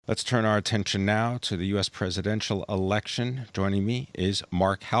Let's turn our attention now to the U.S. presidential election. Joining me is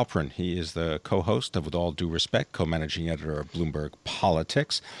Mark Halperin. He is the co-host of With All Due Respect, co-managing editor of Bloomberg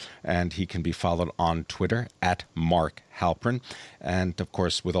Politics, and he can be followed on Twitter at Mark Halperin. And, of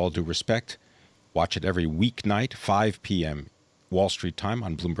course, With All Due Respect, watch it every weeknight, 5 p.m. Wall Street time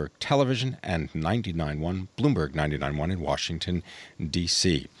on Bloomberg Television and 99.1, Bloomberg 99.1 in Washington,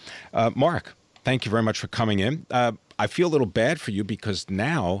 D.C. Mark, thank you very much for coming in. I feel a little bad for you because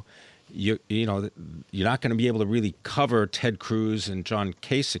now you're not going to be able to really cover Ted Cruz and John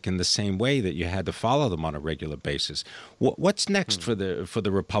Kasich in the same way that you had to follow them on a regular basis. What's next for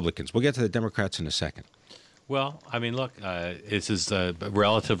the Republicans? We'll get to the Democrats in a second. Well, I mean, look, this is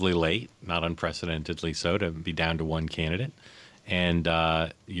relatively late, not unprecedentedly so, to be down to one candidate. And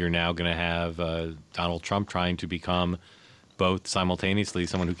you're now going to have Donald Trump trying to become both simultaneously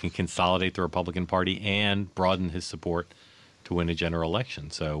someone who can consolidate the Republican Party and broaden his support to win a general election.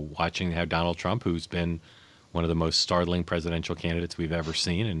 So watching how Donald Trump, who's been one of the most startling presidential candidates we've ever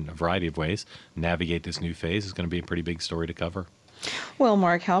seen in a variety of ways, navigate this new phase is going to be a pretty big story to cover. Well,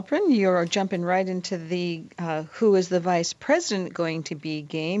 Mark Halperin, you're jumping right into the who is the vice president going to be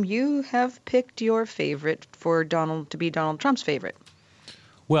game. You have picked your favorite for Donald to be Donald Trump's favorite.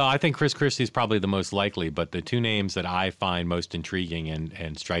 Well, I think Chris Christie is probably the most likely, but the two names that I find most intriguing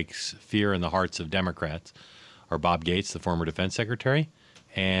and strikes fear in the hearts of Democrats are Bob Gates, the former defense secretary,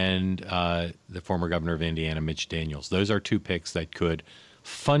 and the former governor of Indiana, Mitch Daniels. Those are two picks that could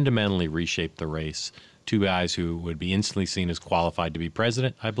fundamentally reshape the race. Two guys who would be instantly seen as qualified to be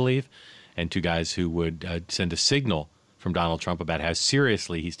president, I believe, and two guys who would send a signal from Donald Trump about how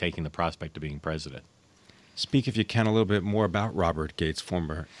seriously he's taking the prospect of being president. Speak, if you can, a little bit more about Robert Gates,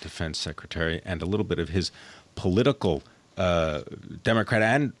 former defense secretary, and a little bit of his political Democrat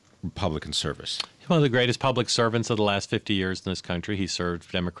and Republican service. He's one of the greatest public servants of the last 50 years in this country. He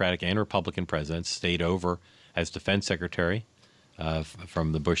served Democratic and Republican presidents, stayed over as defense secretary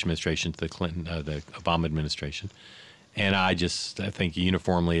from the Bush administration to the the Obama administration. And I think he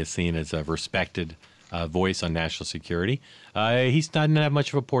uniformly is seen as a respected voice on national security. He doesn't have much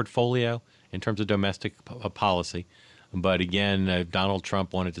of a portfolio in terms of domestic policy. But again, Donald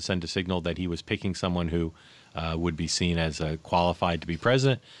Trump wanted to send a signal that he was picking someone who would be seen as qualified to be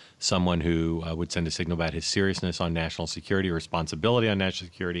president, someone who would send a signal about his seriousness on national security, responsibility on national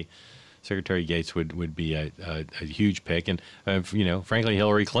security. Secretary Gates would be a huge pick. And, frankly,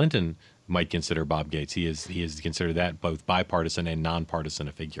 Hillary Clinton might consider Bob Gates. He is considered that both bipartisan and nonpartisan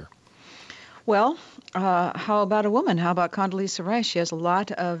a figure. Well, how about a woman? How about Condoleezza Rice? She has a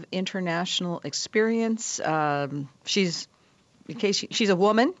lot of international experience. She's a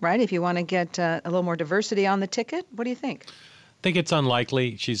woman, right? If you want to get a little more diversity on the ticket, what do you think? I think it's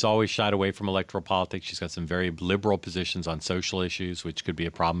unlikely. She's always shied away from electoral politics. She's got some very liberal positions on social issues, which could be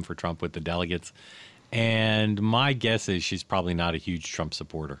a problem for Trump with the delegates. And my guess is she's probably not a huge Trump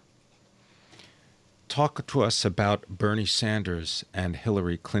supporter. Talk to us about Bernie Sanders and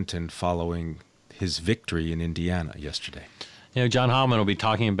Hillary Clinton following his victory in Indiana yesterday. John Hallman will be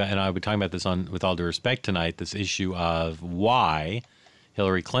talking about, and I'll be talking about this on With All Due Respect tonight, this issue of why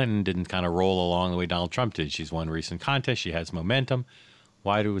Hillary Clinton didn't kind of roll along the way Donald Trump did. She's won recent contests. She has momentum.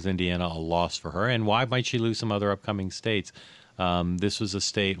 Why was Indiana a loss for her? And why might she lose some other upcoming states? This was a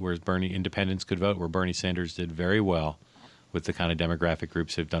state where independents could vote, where Bernie Sanders did very well with the kind of demographic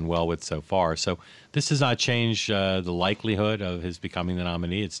groups have done well with so far. So this does not change the likelihood of his becoming the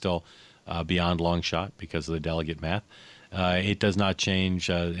nominee. It's still beyond long shot because of the delegate math. It does not change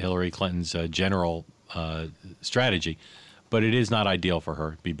Hillary Clinton's general strategy, but it is not ideal for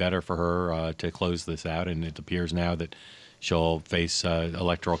her. It'd be better for her to close this out, and it appears now that she'll face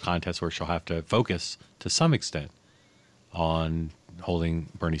electoral contests where she'll have to focus to some extent on holding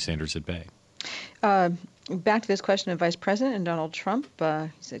Bernie Sanders at bay. Back to this question of Vice President and Donald Trump,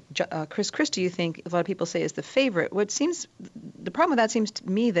 Chris Christie, you think a lot of people say is the favorite. The problem with that seems to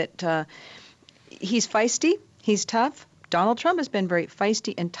me that he's feisty, he's tough. Donald Trump has been very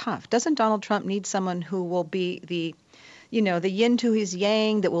feisty and tough. Doesn't Donald Trump need someone who will be the yin to his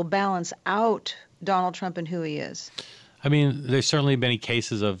yang, that will balance out Donald Trump and who he is? I mean, there's certainly many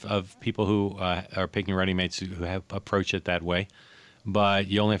cases of people who are picking running mates who have approached it that way. But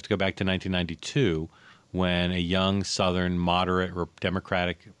you only have to go back to 1992 when a young Southern moderate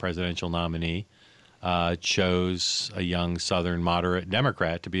Democratic presidential nominee chose a young Southern moderate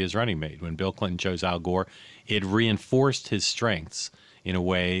Democrat to be his running mate. When Bill Clinton chose Al Gore, it reinforced his strengths in a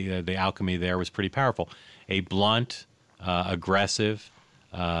way. The alchemy there was pretty powerful. A blunt, aggressive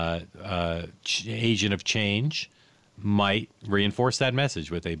agent of change might reinforce that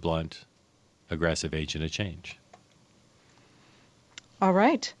message with a blunt, aggressive agent of change. All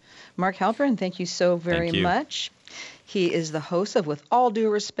right. Mark Halperin, thank you so very much. He is the host of With All Due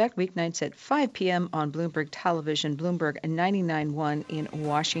Respect, weeknights at 5 p.m. on Bloomberg Television, Bloomberg 99.1 in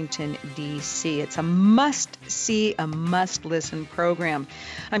Washington, D.C. It's a must-see, a must-listen program.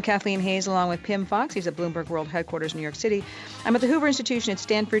 I'm Kathleen Hayes along with Pimm Fox. He's at Bloomberg World Headquarters, New York City. I'm at the Hoover Institution at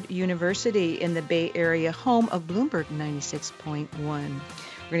Stanford University in the Bay Area, home of Bloomberg 96.1. We're going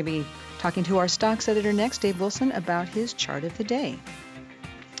to be talking to our stocks editor next, Dave Wilson, about his chart of the day.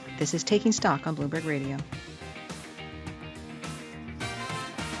 This is Taking Stock on Bloomberg Radio.